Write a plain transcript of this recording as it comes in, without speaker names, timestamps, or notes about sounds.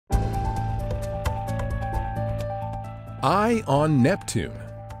Eye on Neptune.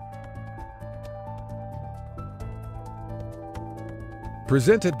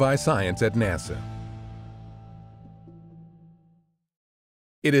 Presented by Science at NASA.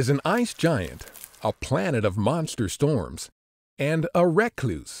 It is an ice giant, a planet of monster storms, and a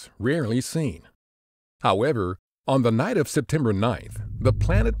recluse rarely seen. However, on the night of September 9th, the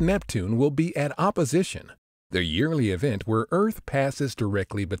planet Neptune will be at opposition, the yearly event where Earth passes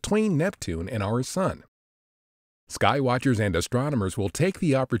directly between Neptune and our Sun. Skywatchers and astronomers will take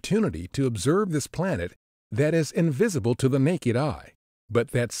the opportunity to observe this planet that is invisible to the naked eye,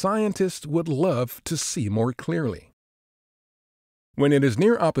 but that scientists would love to see more clearly. When it is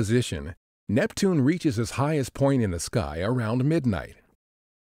near opposition, Neptune reaches its highest point in the sky around midnight.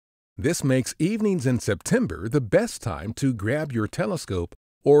 This makes evenings in September the best time to grab your telescope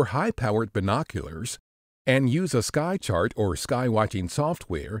or high-powered binoculars and use a sky chart or skywatching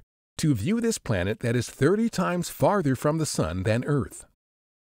software to view this planet that is 30 times farther from the Sun than Earth.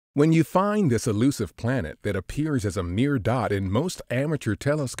 When you find this elusive planet that appears as a mere dot in most amateur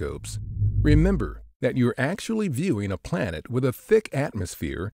telescopes, remember that you're actually viewing a planet with a thick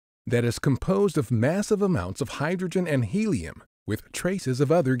atmosphere that is composed of massive amounts of hydrogen and helium with traces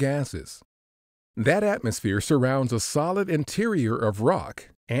of other gases. That atmosphere surrounds a solid interior of rock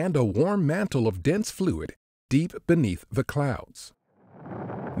and a warm mantle of dense fluid deep beneath the clouds.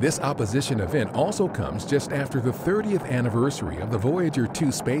 This opposition event also comes just after the 30th anniversary of the Voyager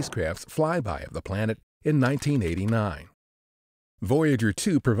 2 spacecraft's flyby of the planet in 1989. Voyager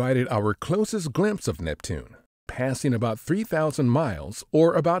 2 provided our closest glimpse of Neptune, passing about 3,000 miles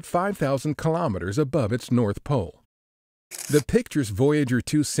or about 5,000 kilometers above its north pole. The pictures Voyager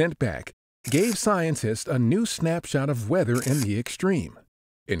 2 sent back gave scientists a new snapshot of weather in the extreme,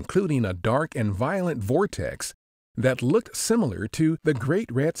 including a dark and violent vortex that looked similar to the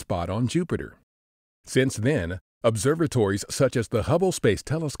Great Red Spot on Jupiter. Since then, observatories such as the Hubble Space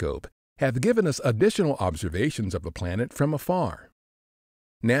Telescope have given us additional observations of the planet from afar.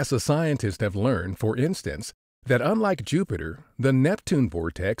 NASA scientists have learned, for instance, that unlike Jupiter, the Neptune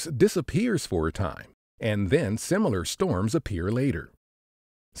vortex disappears for a time, and then similar storms appear later.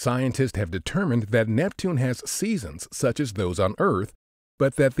 Scientists have determined that Neptune has seasons such as those on Earth,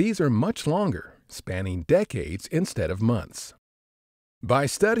 but that these are much longer, spanning decades instead of months. By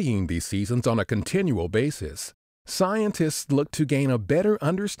studying these seasons on a continual basis, scientists look to gain a better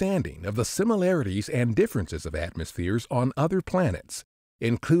understanding of the similarities and differences of atmospheres on other planets,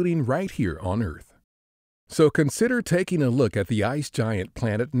 including right here on Earth. So consider taking a look at the ice giant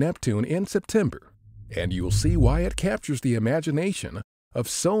planet Neptune in September, and you'll see why it captures the imagination of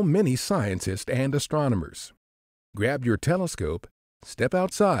so many scientists and astronomers. Grab your telescope, step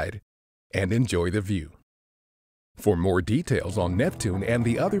outside, and enjoy the view. For more details on Neptune and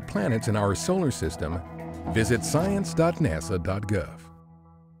the other planets in our solar system, visit science.nasa.gov.